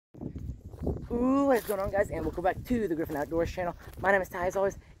Ooh, what's going on, guys? And welcome back to the Griffin Outdoors channel. My name is Ty, as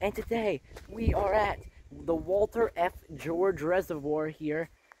always, and today we are at the Walter F. George Reservoir here,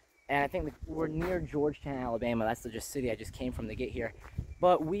 and I think we're near Georgetown, Alabama. That's the city I just came from to get here.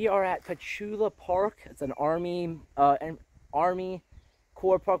 But we are at Coachula Park. It's an Army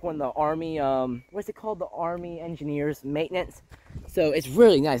Corps Park, one of the Army, what's it called? The Army Engineers Maintenance. So it's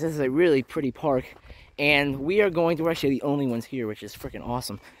really nice. This is a really pretty park, and we're actually the only ones here, which is freaking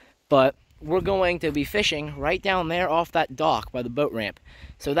awesome. But we're going to be fishing right down there off that dock by the boat ramp.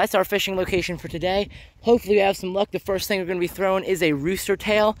 So that's our fishing location for today. Hopefully we have some luck. The first thing we're going to be throwing is a rooster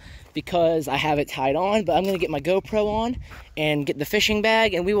tail because I have it tied on, but I'm going to get my GoPro on and get the fishing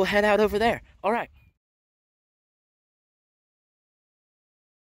bag, and we will head out over there. All right.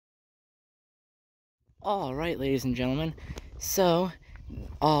 All right, ladies and gentlemen. So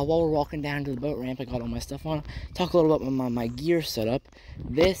while we're walking down to the boat ramp, I got all my stuff on. Talk a little about my gear setup.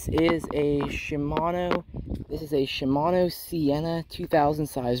 This is a Shimano Sienna 2000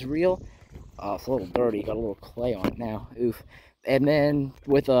 size reel. It's a little dirty, got a little clay on it now. Oof. And then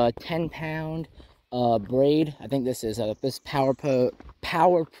with a 10-pound braid. I think this is this Power Pro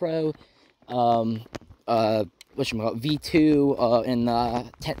V2 in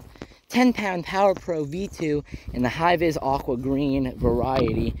the 10-pound Power Pro V2 in the High-Vis Aqua Green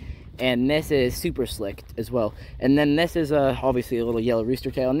variety, and this is super slick as well. And then this is obviously a little yellow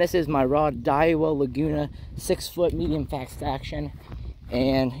rooster tail, and this is my rod, Daiwa Laguna 6-foot medium fast action.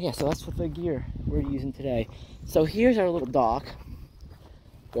 And yeah, so that's what the gear we're using today. So here's our little dock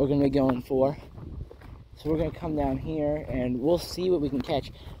we're gonna be going for. So we're gonna come down here and we'll see what we can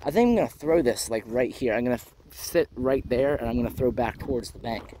catch. I think I'm gonna throw this like right here. I'm gonna sit right there and I'm gonna throw back towards the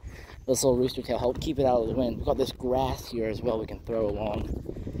bank. This little rooster tail help keep it out of the wind. We've got this grass here as well we can throw along.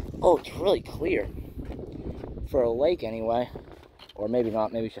 Oh, it's really clear. For a lake anyway. Or maybe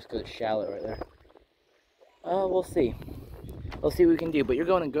not, maybe it's just because it's shallow right there. We'll see. We'll see what we can do, but you're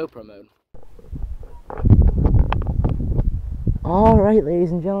going in GoPro mode. Alright,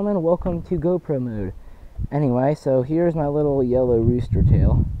 ladies and gentlemen, welcome to GoPro mode. Anyway, so here's my little yellow rooster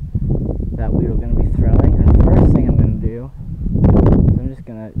tail that we were going to be throwing. And the first thing I'm going to do is I'm just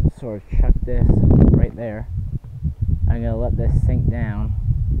going to sort of chuck this right there. I'm going to let this sink down,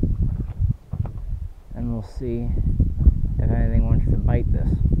 and we'll see if anything wants to bite this.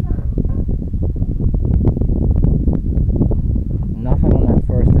 Nothing on that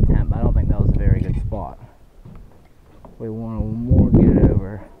first attempt. I don't think that was a very good spot. We want to more get it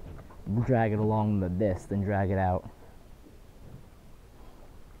over, drag it along the disc, than drag it out.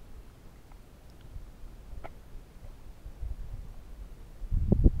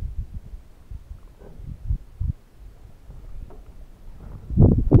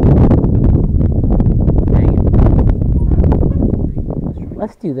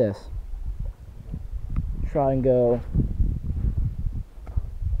 Let's do this. Try and go.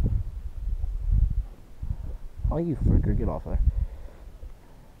 Oh, you fricker, get off there.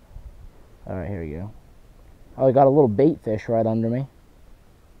 Alright, here we go. Oh, I got a little bait fish right under me.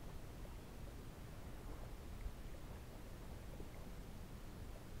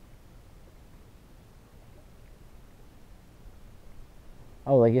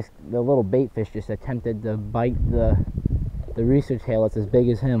 Oh, like the little bait fish just attempted to bite the rooster tail that's as big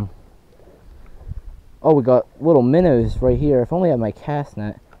as him. Oh, we got little minnows right here. If only I had my cast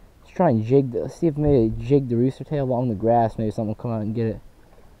net. Let's try and see if maybe jig the rooster tail along the grass. Maybe something will come out and get it.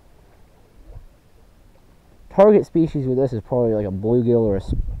 Target species with this is probably like a bluegill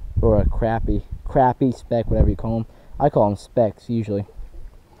or a crappie, speck, whatever you call them. I call them specks usually.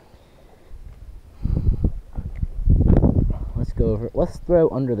 Let's go over. Let's throw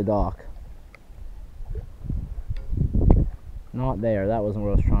under the dock. Not there. That wasn't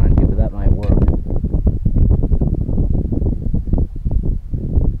what I was trying to, but that might work.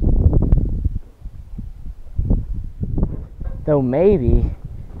 Though maybe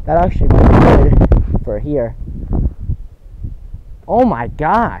that actually might be good for here. Oh my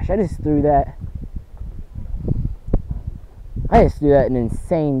gosh, I just threw that an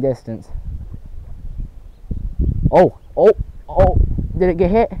insane distance. Oh, did it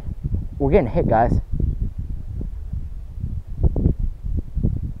get hit? We're getting hit, guys.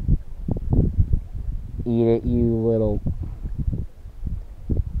 Eat it, you little...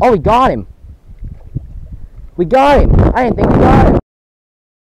 Oh, we got him! We got him! I didn't think we got him!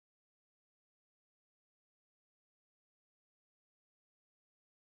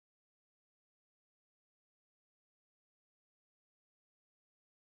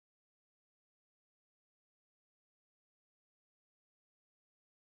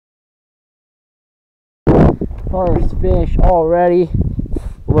 First fish already.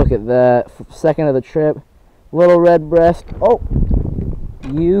 Look at that. Second of the trip. Little red breast. Oh,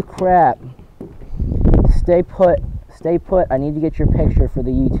 you crap. Stay put. Stay put. I need to get your picture for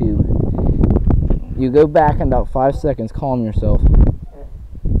the YouTube. You go back in about 5 seconds. Calm yourself.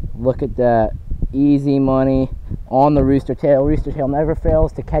 Look at that. Easy money on the rooster tail. Rooster tail never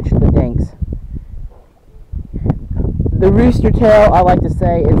fails to catch the dinks. The rooster tail, I like to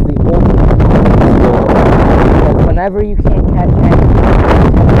say, is the ultimate because whenever you can't catch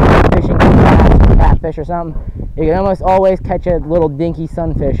any fishing bass, catfish or something, you can almost always catch a little dinky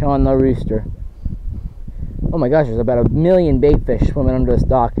sunfish on the rooster. Oh my gosh, there's about 1 million bait fish swimming under this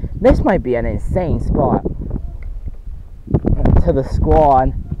dock. This might be an insane spot. To the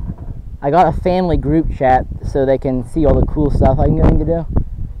squad. I got a family group chat so they can see all the cool stuff I'm going to do.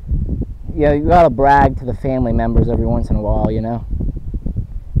 You know, you gotta brag to the family members every once in a while, you know.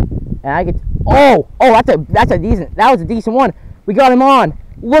 And I get, oh, that was a decent one. We got him on.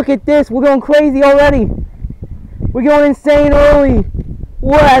 Look at this, we're going crazy already. We're going insane early.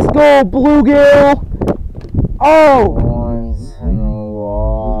 Let's go, bluegill. Oh, once in a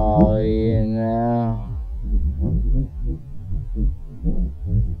while, you know.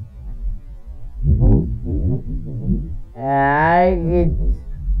 I get.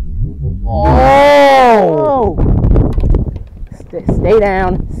 Oh! Stay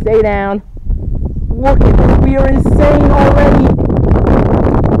down. Stay down. Look at this. We are insane already.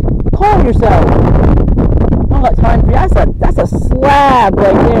 Calm yourself. I don't got time for you. That's a slab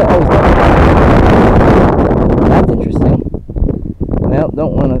right there. Oh, that's interesting. Well,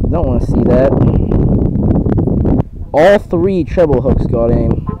 don't wanna see that. All 3 treble hooks got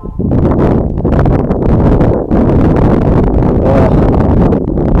aim.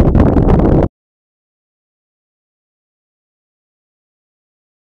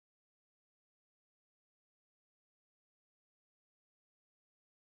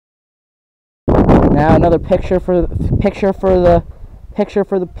 Now another picture for the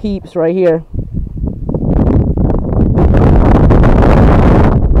peeps right here.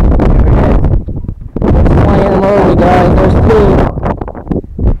 Slaying them early, guys. There's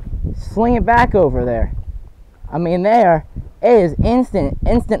 2. Sling it back over there. I mean, it is instant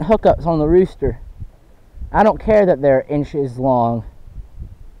hookups on the rooster. I don't care that they're inches long.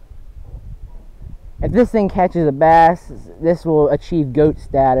 If this thing catches a bass, this will achieve GOAT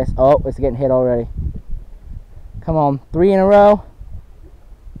status. Oh, it's getting hit already. Come on, 3 in a row.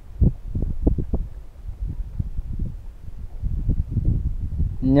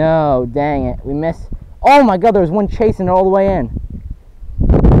 No, dang it. We missed. Oh my god, there was one chasing it all the way in.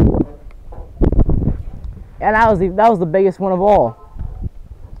 And that was the biggest one of all.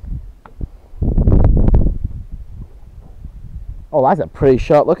 Oh, that's a pretty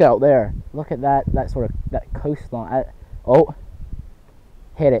shot. Look out there. Look at that coastline. Oh,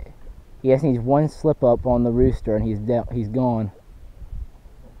 hit it. He just needs one slip up on the rooster and he's gone.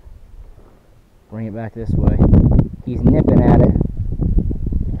 Bring it back this way. He's nipping at it.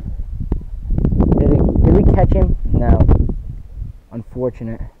 Did we catch him? No.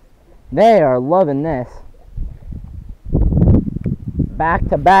 Unfortunate. They are loving this.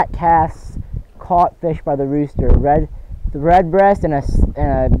 Back-to-back casts caught fish by the rooster. The red breast and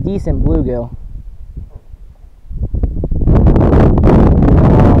a decent bluegill.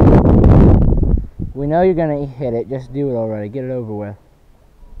 We know you're gonna hit it. Just do it already. Get it over with.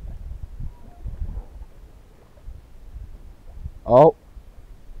 Oh.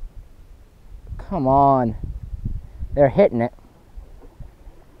 Come on. They're hitting it.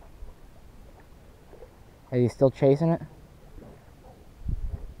 Is he still chasing it?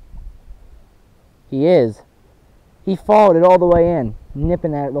 He is. He followed it all the way in,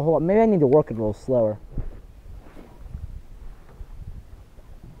 nipping at it the whole. Maybe I need to work it a little slower.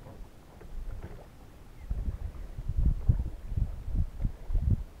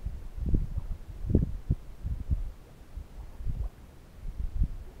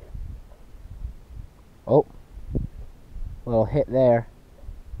 Oh, little hit there.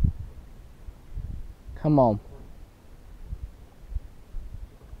 Come on.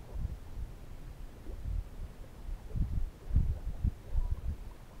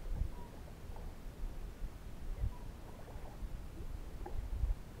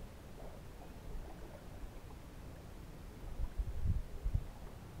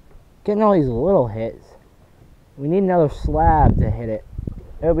 Getting all these little hits. We need another slab to hit it.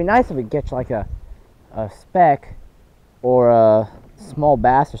 It would be nice if it gets like a speck or a small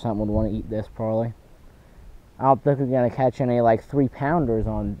bass or something would want to eat this probably. I don't think we're going to catch any like 3-pounders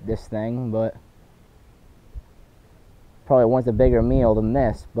on this thing, but probably wants a bigger meal than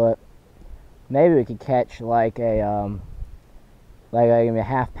this, but maybe we could catch like a Like give me a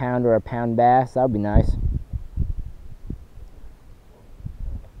half pound or a pound bass. That would be nice.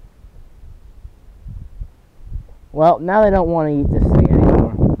 Well, now they don't want to eat this thing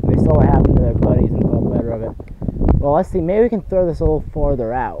anymore. They saw what happened to their buddies and thought better of it. Well, let's see. Maybe we can throw this a little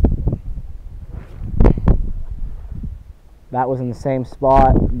farther out. That was in the same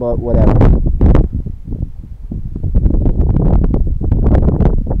spot, but whatever.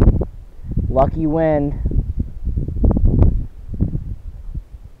 Lucky wind.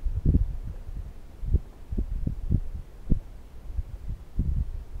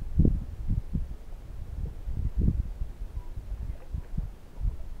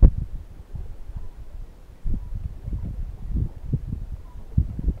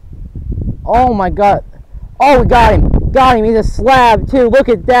 Oh my god. Oh, we got him. Got him. He's a slab too. Look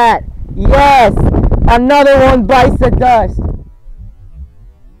at that. Yes. Another one bites the dust.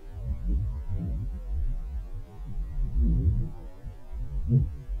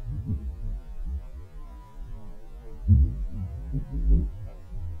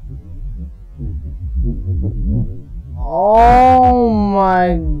 Oh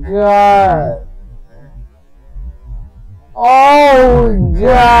my god. Oh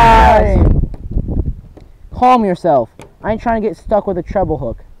god. Calm yourself. I ain't trying to get stuck with a treble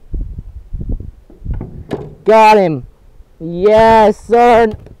hook. Got him. Yes,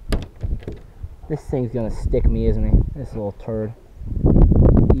 sir. This thing's gonna stick me, isn't he? This little turd.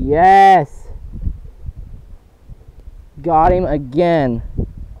 Yes. Got him again.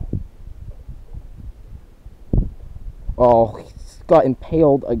 Oh, he's got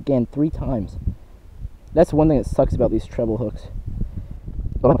impaled again 3 times. That's one thing that sucks about these treble hooks.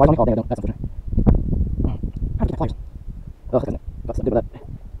 Oh, that's unfortunate. How to get pliers? Oh, that's got something to do with that.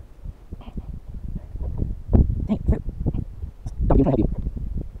 Dang it. Stop, I'm trying to help you.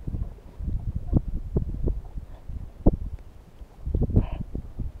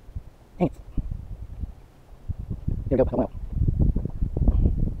 Dang it. There we go. Help me out.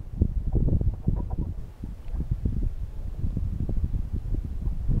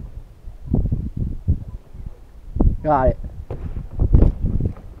 Got it.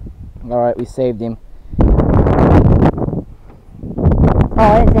 Alright, we saved him. Oh,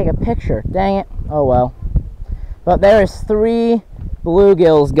 I didn't take a picture. Dang it. Oh well. But there's 3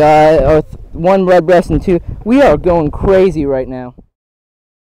 bluegills, guys. Or 1 redbreast and 2. We are going crazy right now.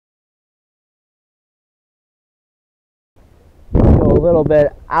 Let's go a little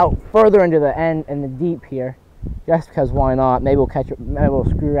bit out further into the end and the deep here. Just because why not? Maybe we'll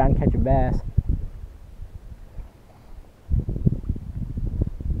screw around and catch a bass.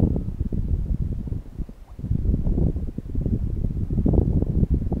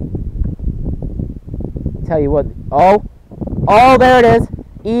 Tell you what. Oh, there it is.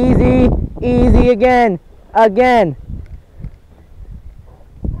 Easy again.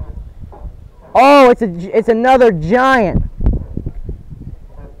 Oh, it's another giant.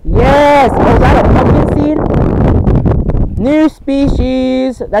 Yes. Oh, is that a pumpkin seed? New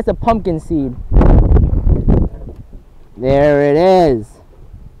species. That's a pumpkin seed. There it is.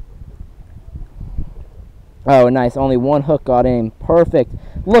 Oh, nice. Only 1 hook got in. Perfect.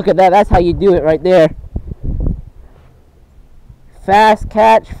 Look at that. That's how you do it right there. Fast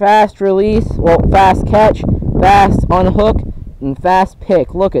catch, fast release. Well, fast catch, fast unhook, and fast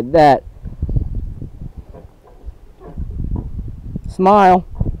pick. Look at that. Smile.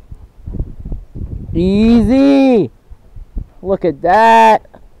 Easy. Look at that.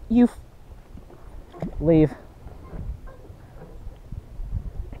 Leave.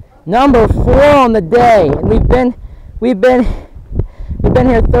 Number 4 on the day, and we've been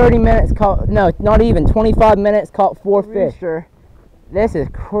here 30 minutes. Caught, no, not even 25 minutes. Caught 4 fish. Sure. This is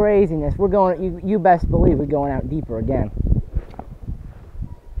craziness. We're going. You best believe we're going out deeper again.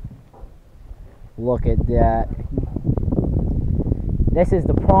 Look at that. This is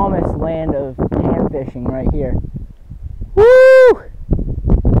the promised land of pan fishing right here. Woo!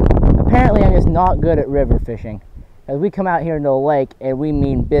 Apparently, I'm just not good at river fishing. As we come out here into the lake and we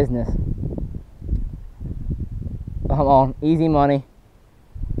mean business. Come on, easy money.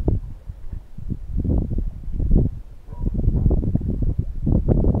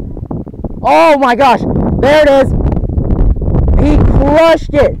 Oh my gosh, there it is. He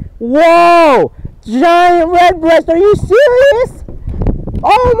crushed it. Whoa, giant redbreast, are you serious?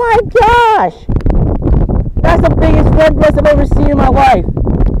 Oh my gosh, that's the biggest redbreast I've ever seen in my life.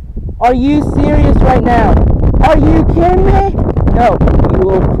 Are you serious right now? Are you kidding me? No, you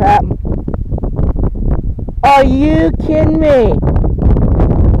little crap. Are you kidding me?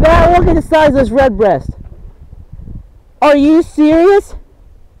 Now look at the size of this redbreast. Are you serious?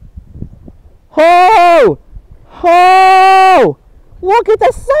 Ho! Ho! Look at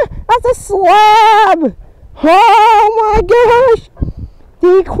that's a slab! Oh my gosh!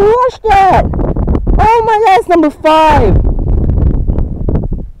 He crushed that! Oh my god, it's number 5!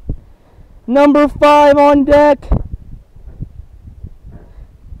 Number 5 on deck!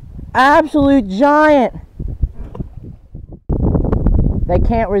 Absolute giant! They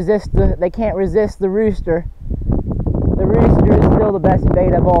can't resist the rooster. The rooster is still the best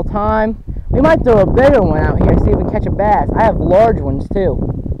bait of all time. We might throw a bigger one out here, see if we can catch a bass. I have large ones too.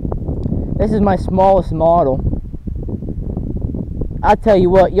 This is my smallest model. I'll tell you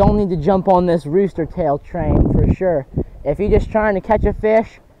what, you'll need to jump on this rooster tail train for sure. If you're just trying to catch a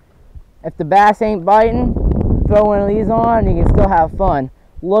fish, if the bass ain't biting, throw one of these on and you can still have fun.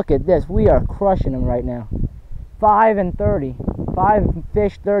 Look at this, we are crushing them right now. 5 and 30. 5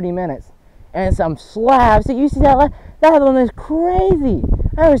 fish, 30 minutes. And some slabs. You see that? That one is crazy.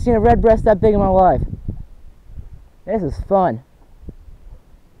 I haven't seen a red breast that big in my life. This is fun.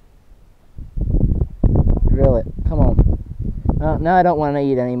 Drill it. Come on. No, I don't want to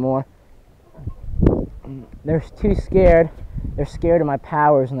eat anymore. They're too scared. They're scared of my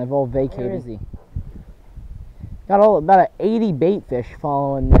powers and they've all vacated. Where is he? Got about 80 bait fish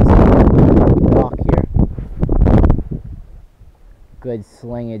following this dock here. Good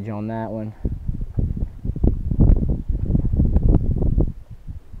slingage on that one.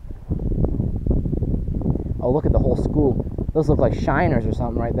 Oh, look at the whole school. Those look like shiners or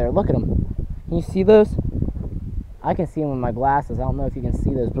something right there. Look at them. Can you see those? I can see them with my glasses. I don't know if you can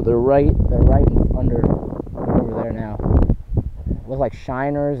see those, but they're right under over there now. Look like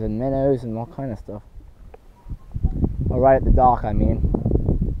shiners and minnows and all kind of stuff. Oh, right at the dock, I mean.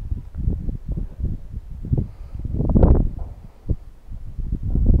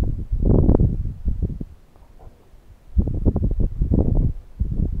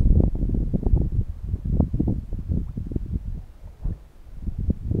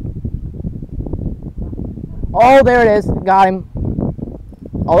 Oh, there it is. Got him.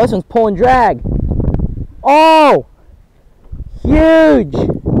 Oh, this one's pulling drag. Oh! Huge!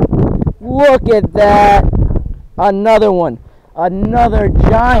 Look at that. Another one. Another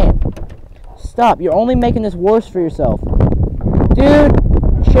giant. Stop. You're only making this worse for yourself. Dude,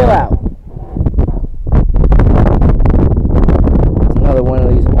 chill out. It's another one of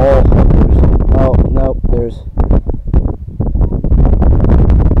these all hookers. Oh, nope. There's...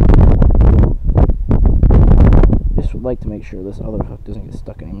 like to make sure this other hook doesn't get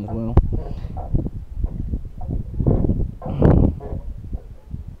stuck in him as well.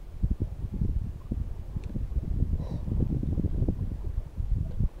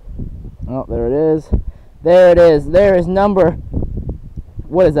 Oh, there it is. There it is. There is number,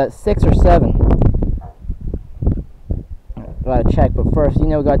 what is that, 6 or 7? Gotta check, but first, you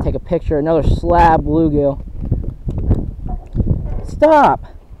know, we gotta take a picture. Another slab bluegill. Stop!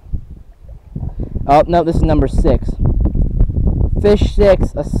 Oh, no, this is number 6. Fish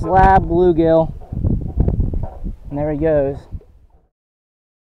 6, a slab bluegill. And there he goes.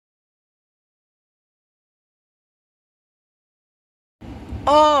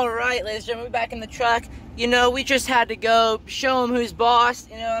 Alright, ladies and gentlemen, we're back in the truck. You know, we just had to go show them who's boss,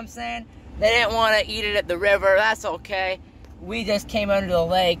 you know what I'm saying? They didn't want to eat it at the river, that's okay. We just came under the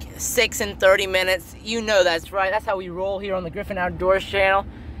lake, 6 and 30 minutes. You know that's right, that's how we roll here on the Griffin Outdoors channel.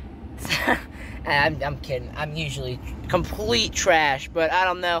 I'm kidding. I'm usually complete trash, but I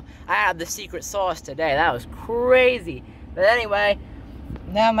don't know. I had the secret sauce today. That was crazy. But anyway,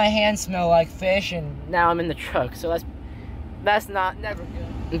 now my hands smell like fish, and now I'm in the truck. So that's never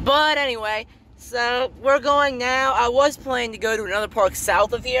good. But anyway, so we're going now. I was planning to go to another park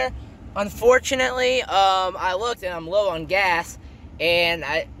south of here. Unfortunately, I looked and I'm low on gas, and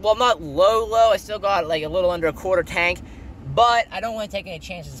well, not low. I still got like a little under a quarter tank. But I don't want to take any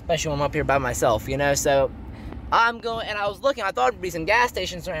chances, especially when I'm up here by myself, you know, so I'm going, and I was looking, I thought there'd be some gas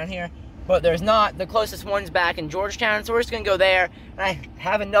stations around here, but there's not. The closest one's back in Georgetown, so we're just going to go there, and I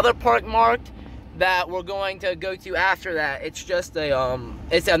have another park marked that we're going to go to after that. It's just a,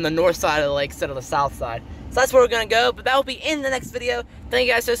 it's on the north side of the lake instead of the south side. So that's where we're going to go, but that will be in the next video. Thank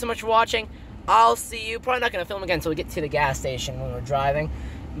you guys so much for watching. I'll see you, probably not going to film again until we get to the gas station when we're driving.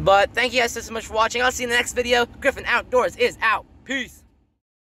 But thank you guys so much for watching. I'll see you in the next video. Griffin Outdoors is out. Peace.